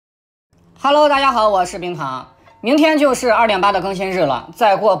Hello， 大家好，我是冰糖。明天就是2.8的更新日了，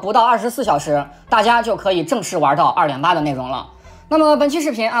再过不到24小时，大家就可以正式玩到2.8的内容了。那么本期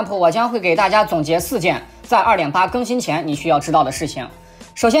视频 UP 我将会给大家总结4件在2.8更新前你需要知道的事情。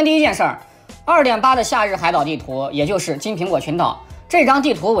首先第一件事儿，2.8的夏日海岛地图，也就是金苹果群岛，这张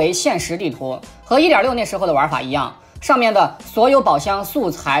地图为现实地图，和 1.6 那时候的玩法一样，上面的所有宝箱、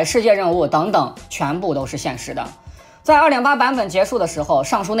素材、世界任务等等，全部都是现实的。在2.8版本结束的时候，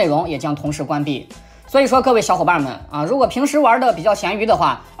上述内容也将同时关闭。所以说各位小伙伴们啊，如果平时玩的比较闲鱼的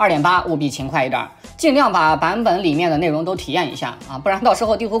话，2.8务必勤快一点，尽量把版本里面的内容都体验一下啊，不然到时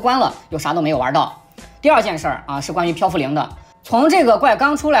候地图关了又啥都没有玩到。第二件事儿啊，是关于漂浮灵的。从这个怪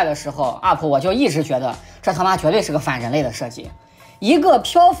刚出来的时候 ，UP 我就一直觉得这他妈绝对是个反人类的设计。一个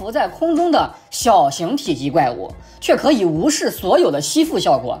漂浮在空中的小型体积怪物，却可以无视所有的吸附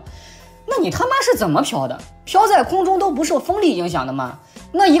效果。那你他妈是怎么飘的？飘在空中都不受风力影响的吗？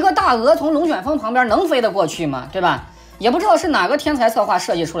那一个大鹅从龙卷风旁边能飞得过去吗？对吧？也不知道是哪个天才策划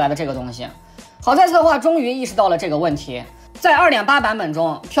设计出来的这个东西。好在策划终于意识到了这个问题，在2.8版本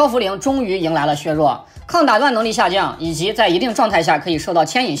中，漂浮灵终于迎来了削弱，抗打断能力下降，以及在一定状态下可以受到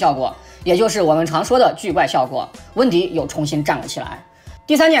牵引效果，也就是我们常说的巨怪效果。温迪又重新站了起来。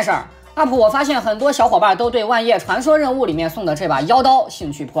第三件事儿，UP 我发现很多小伙伴都对万叶传说任务里面送的这把妖刀兴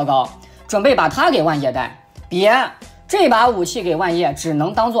趣颇高，准备把它给万叶带。别，这把武器给万叶只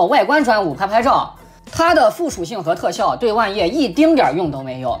能当做外观专武，拍拍照，它的附属性和特效对万叶一丁点用都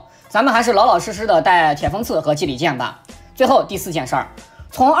没有。咱们还是老老实实的带铁锋刺和祭礼剑吧。最后第4件事儿，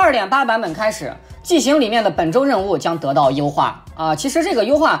从2.8版本开始，祭行里面的本周任务将得到优化啊。其实这个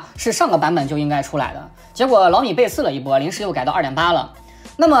优化是上个版本就应该出来的，结果老米背刺了一波，临时又改到2.8了。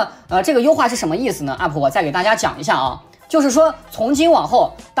那么这个优化是什么意思呢 ？UP 我再给大家讲一下啊。就是说，从今往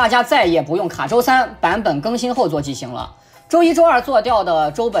后，大家再也不用卡周3版本更新后做祭行了。周1、周2做掉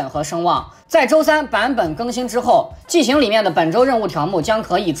的周本和声望，在周3版本更新之后，祭行里面的本周任务条目将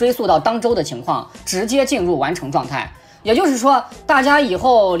可以追溯到当周的情况，直接进入完成状态。也就是说，大家以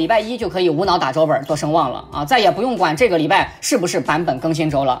后礼拜一就可以无脑打周本做声望了啊，再也不用管这个礼拜是不是版本更新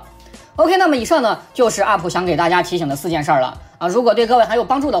周了。OK， 那么以上呢就是 UP 想给大家提醒的4件事了啊！如果对各位还有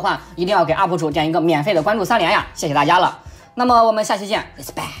帮助的话，一定要给 UP 主点一个免费的关注3连呀，谢谢大家了。那么我们下期见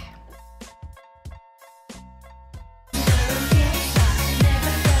 ，respect。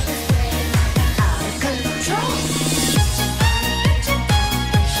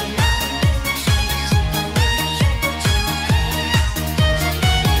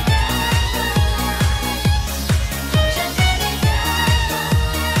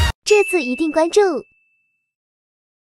这次一定关注。